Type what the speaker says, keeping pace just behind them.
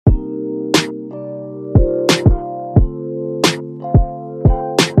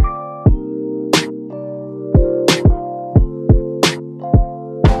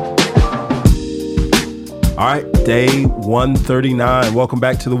All right, day 139. Welcome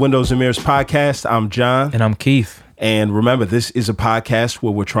back to the Windows and Mirrors podcast. I'm John. And I'm Keith. And remember, this is a podcast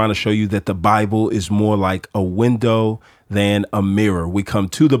where we're trying to show you that the Bible is more like a window than a mirror. We come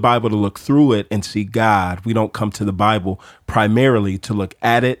to the Bible to look through it and see God. We don't come to the Bible primarily to look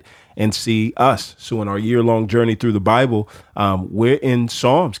at it and see us. So in our year-long journey through the Bible, we're in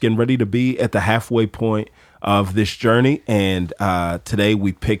Psalms, getting ready to be at the halfway point of this journey. And today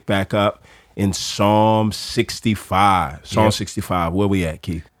we pick back up in Psalm 65. Psalm 65. Where we at,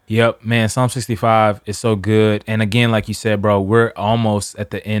 Keith? Yep, man, Psalm 65 is so good. And again, like you said, bro, we're almost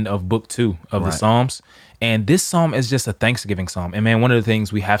at the end of book 2 of the Psalms. And this psalm is just a Thanksgiving psalm. And man, one of the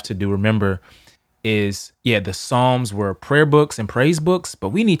things we have to remember is, the Psalms were prayer books and praise books, but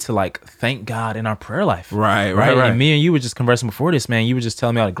we need to thank God in our prayer life. Right. And me and you were just conversing before this, man. You were just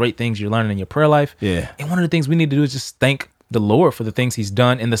telling me all the great things you're learning in your prayer life. Yeah. And one of the things we need to do is just thank the Lord for the things he's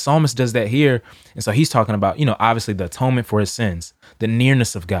done. And the psalmist does that here. And so he's talking about, obviously the atonement for his sins, the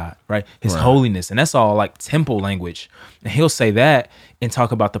nearness of God, right? His holiness. And that's all like temple language. And he'll say that and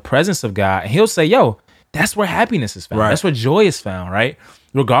talk about the presence of God. And he'll say, that's where happiness is found. Right. That's where joy is found, right?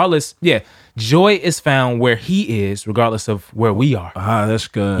 Regardless, joy is found where he is, regardless of where we are. That's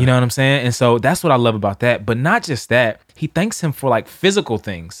good. You know what I'm saying? And so that's what I love about that. But not just that, he thanks him for physical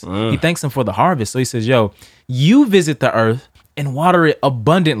things. He thanks him for the harvest. So he says, you visit the earth and water it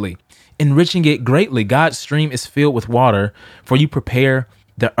abundantly, enriching it greatly. God's stream is filled with water, for you prepare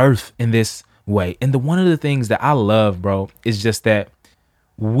the earth in this way. And one of the things that I love, bro, is just that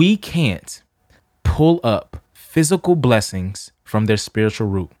we can't pull up physical blessings from their spiritual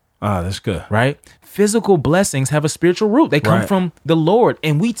root. That's good. Right? Physical blessings have a spiritual root. They come from the Lord,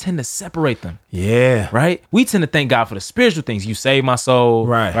 and we tend to separate them. Yeah. Right? We tend to thank God for the spiritual things. You saved my soul.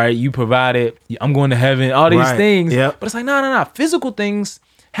 Right. You provided. I'm going to heaven. All these things. Yep. But it's no. Physical things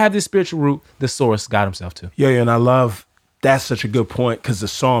have this spiritual root, the source, God himself too. Yeah, and I love that's such a good point because the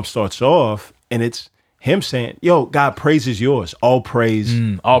psalm starts off and it's him saying, God, praise is yours. All praise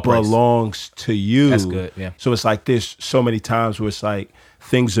belongs to you. That's good, yeah. So it's like there's so many times where it's like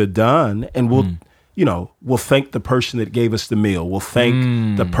things are done and we'll thank the person that gave us the meal. We'll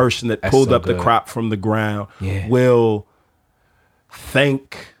thank the person that pulled so up the good. crop from the ground. Yeah. We'll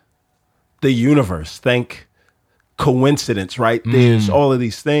thank the universe, thank coincidence, right? There's all of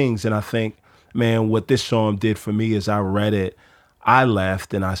these things. And I think, man, what this psalm did for me is I read it, I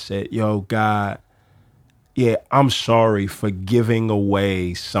left and I said, God, I'm sorry for giving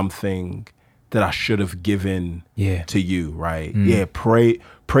away something that I should have given to you, right?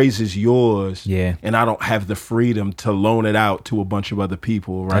 Praise is yours. Yeah. And I don't have the freedom to loan it out to a bunch of other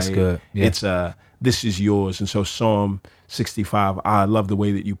people, right? That's good. Yeah. It's this is yours. And so Psalm 65, I love the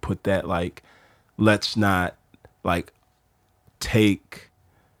way that you put that, let's not take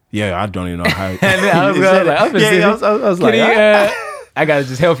I don't even know how I was like, I gotta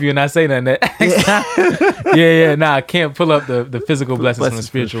just help you and not say nothing. I can't pull up the physical blessings from the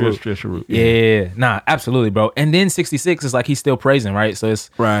spiritual root. Absolutely, bro. And then 66 is he's still praising, right? So it's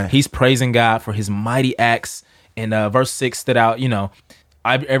he's praising God for his mighty acts. And verse 6 stood out.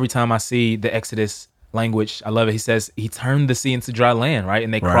 Every time I see the Exodus language, I love it. He says he turned the sea into dry land, right?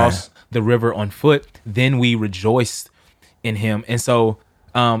 And they crossed the river on foot. Then we rejoiced in him. And so,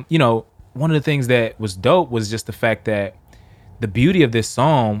 one of the things that was dope was just the fact that the beauty of this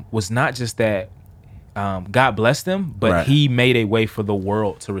psalm was not just that God blessed them, but he made a way for the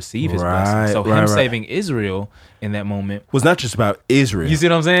world to receive his blessing. So him saving Israel in that moment was not just about Israel. You see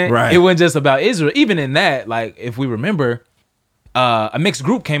what I'm saying? Right. It wasn't just about Israel. Even in that, if we remember, a mixed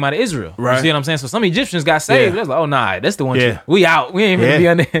group came out of Israel. Right. You see what I'm saying? So some Egyptians got saved. That's that's the one. We out. We ain't even be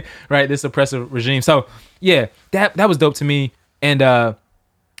under this oppressive regime. So that was dope to me. And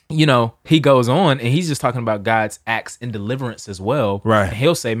he goes on and he's just talking about God's acts in deliverance as well. Right. And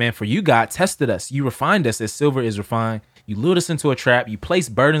he'll say, man, for you, God tested us. You refined us as silver is refined. You lured us into a trap. You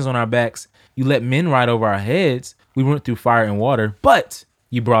placed burdens on our backs. You let men ride over our heads. We went through fire and water, but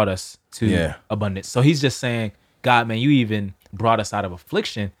you brought us to abundance. So he's just saying, God, man, you even brought us out of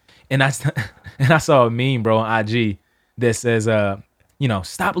affliction. And I saw a meme, bro, on IG that says,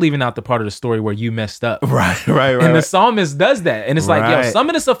 stop leaving out the part of the story where you messed up. Right. And the psalmist does that. And it's some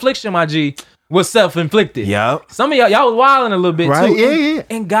of this affliction, my G, was self-inflicted. Yep. Some of y'all was wilding a little bit too. Yeah.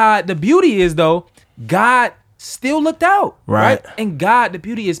 And God, the beauty is though, God still looked out. Right. And God, the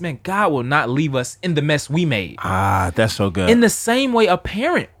beauty is, man, God will not leave us in the mess we made. That's so good. In the same way, a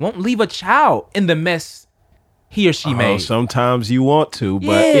parent won't leave a child in the mess he or she made. Sometimes you want to,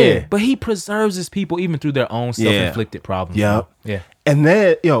 but but he preserves his people even through their own self-inflicted problems. Yeah. And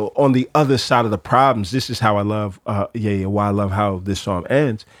then, on the other side of the problems, this is how I love, why I love how this psalm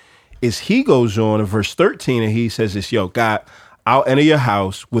ends, is he goes on in verse 13 and he says this, yo, God, I'll enter your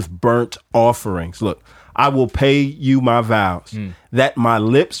house with burnt offerings. Look, I will pay you my vows that my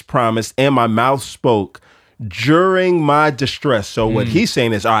lips promised and my mouth spoke during my distress. So what he's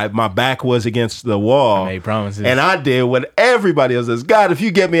saying is, all right, my back was against the wall. I made promises. And I did what everybody else does. God, if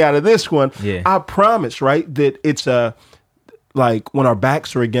you get me out of this one, I promise, right? That it's like when our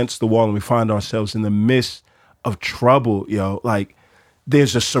backs are against the wall and we find ourselves in the midst of trouble, yo, like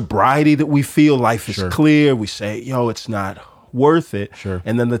there's a sobriety that we feel. Life is clear. We say, yo, it's not worth it.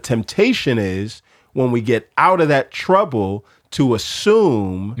 And then the temptation is when we get out of that trouble to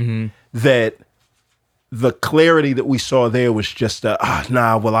assume that the clarity that we saw there was just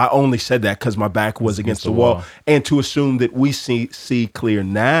I only said that because my back was against the wall, and to assume that we see clear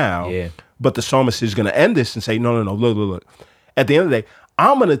now. But the psalmist is going to end this and say, no, look. At the end of the day,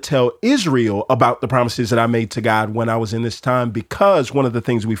 I'm going to tell Israel about the promises that I made to God when I was in this time, because one of the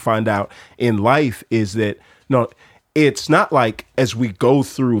things we find out in life is that, it's not like as we go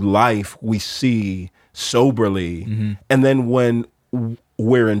through life, we see soberly, and then when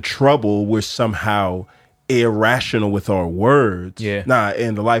we're in trouble, we're somehow irrational with our words. In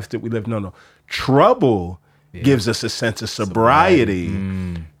the life that we live, trouble gives us a sense of sobriety.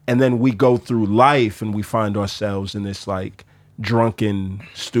 And then we go through life and we find ourselves in this like drunken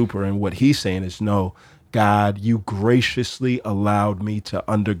stupor. And what he's saying is, no, God, you graciously allowed me to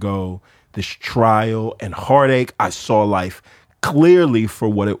undergo this trial and heartache. I saw life clearly for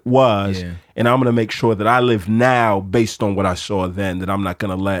what it was. And I'm going to make sure that I live now based on what I saw then, that I'm not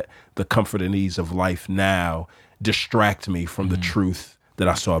going to let the comfort and ease of life now distract me from the truth that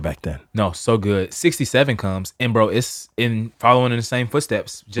I saw back then. No, so good. 67 comes, and bro, it's in following in the same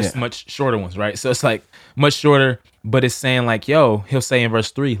footsteps, just much shorter ones, right? So it's like much shorter, but it's saying like, yo, he'll say in verse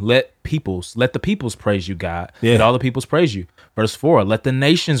 3, let the peoples praise you, God. Let all the peoples praise you. Verse 4, let the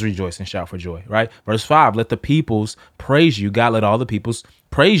nations rejoice and shout for joy, right? Verse 5, let the peoples praise you, God. Let all the peoples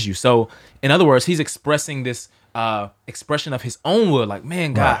praise you. So in other words, he's expressing this expression of his own will, like,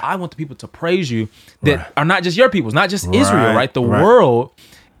 man, God, I want the people to praise you that are not just your peoples, not just Israel, right? The world.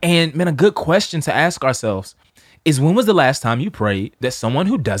 And man, a good question to ask ourselves is, when was the last time you prayed that someone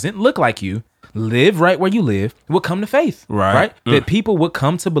who doesn't look like you, live right where you live, would come to faith, right? That people would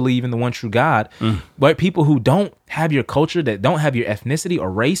come to believe in the one true God, but people who don't have your culture, that don't have your ethnicity or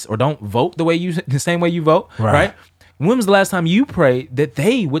race, or don't vote the same way you vote, right? When was the last time you prayed that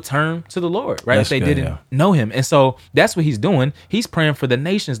they would turn to the Lord, right? That's if they didn't know him. And so that's what he's doing. He's praying for the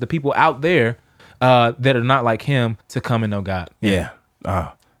nations, the people out there that are not like him, to come and know God.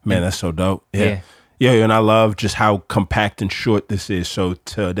 Oh, man, that's so dope. Yeah, and I love just how compact and short this is. So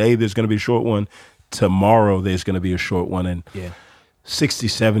today there's going to be a short one. Tomorrow there's going to be a short one. And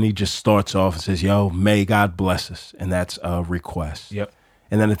 67, he just starts off and says, yo, may God bless us. And that's a request.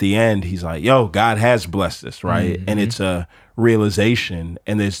 And then at the end, he's like, yo, God has blessed us, right? And it's a realization.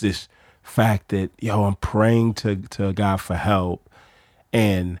 And there's this fact that, yo, I'm praying to God for help.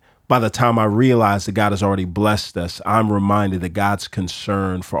 And by the time I realize that God has already blessed us, I'm reminded that God's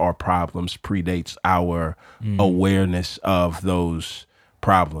concern for our problems predates our awareness of those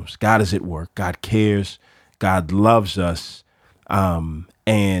problems. God is at work. God cares. God loves us.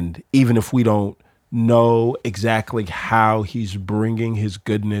 And even if we don't know exactly how he's bringing his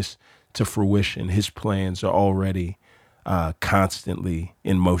goodness to fruition, his plans are already constantly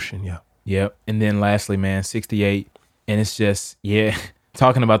in motion. Yep. And then lastly, man, 68, and it's just,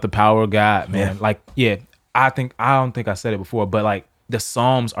 talking about the power of God, man. I don't think I said it before, but like the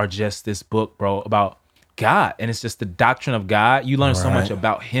Psalms are just this book, bro, about God. And it's just the doctrine of God. You learn so much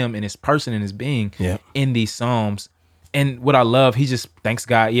about him and his person and his being in these Psalms. And what I love, he just thanks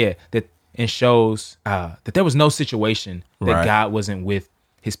God, that and shows that there was no situation that God wasn't with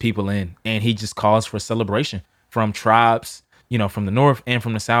his people in. And he just calls for celebration from tribes, from the north and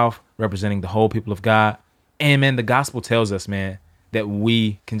from the south, representing the whole people of God. And man, the gospel tells us, man, that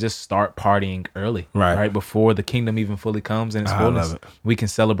we can just start partying early, right? Before the kingdom even fully comes in its fullness. We can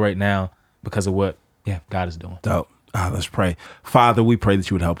celebrate now because of what God is doing. Dope. Let's pray. Father, we pray that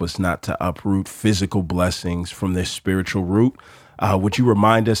you would help us not to uproot physical blessings from their spiritual root. Would you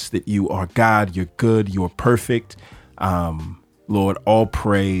remind us that you are God, you're good, you are perfect. Lord, all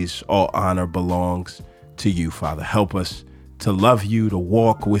praise, all honor belongs to you, Father. Help us to love you, to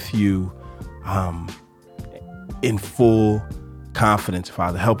walk with you in full confidence,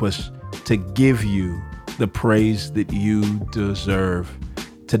 Father. Help us to give you the praise that you deserve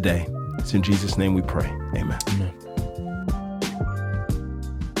today. It's in Jesus' name we pray. Amen.